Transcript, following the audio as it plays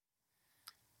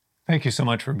Thank you so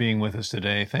much for being with us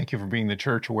today. Thank you for being the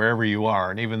church wherever you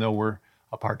are. And even though we're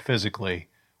apart physically,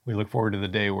 we look forward to the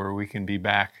day where we can be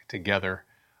back together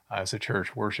as a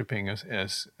church, worshiping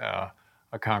as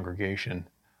a congregation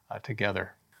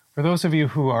together. For those of you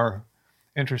who are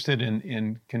interested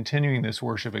in continuing this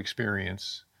worship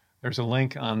experience, there's a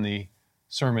link on the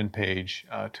sermon page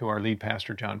to our lead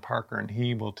pastor, John Parker, and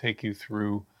he will take you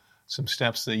through some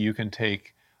steps that you can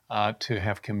take to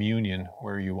have communion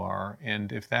where you are.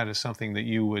 And if that is something that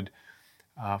you would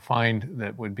find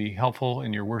that would be helpful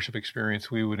in your worship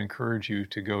experience, we would encourage you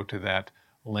to go to that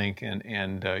link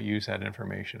and use that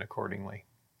information accordingly.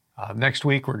 Next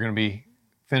week, we're going to be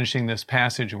finishing this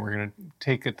passage, and we're going to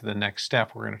take it to the next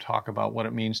step. We're going to talk about what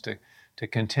it means to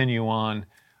continue on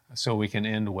so we can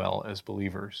end well as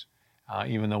believers,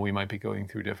 even though we might be going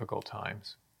through difficult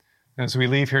times. As we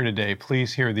leave here today,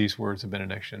 please hear these words of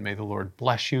benediction. May the Lord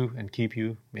bless you and keep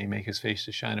you. May he make his face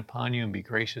to shine upon you and be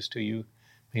gracious to you.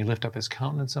 May he lift up his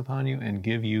countenance upon you and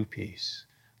give you peace.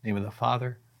 In the name of the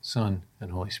Father, Son,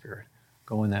 and Holy Spirit.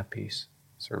 Go in that peace.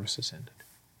 Service is ended.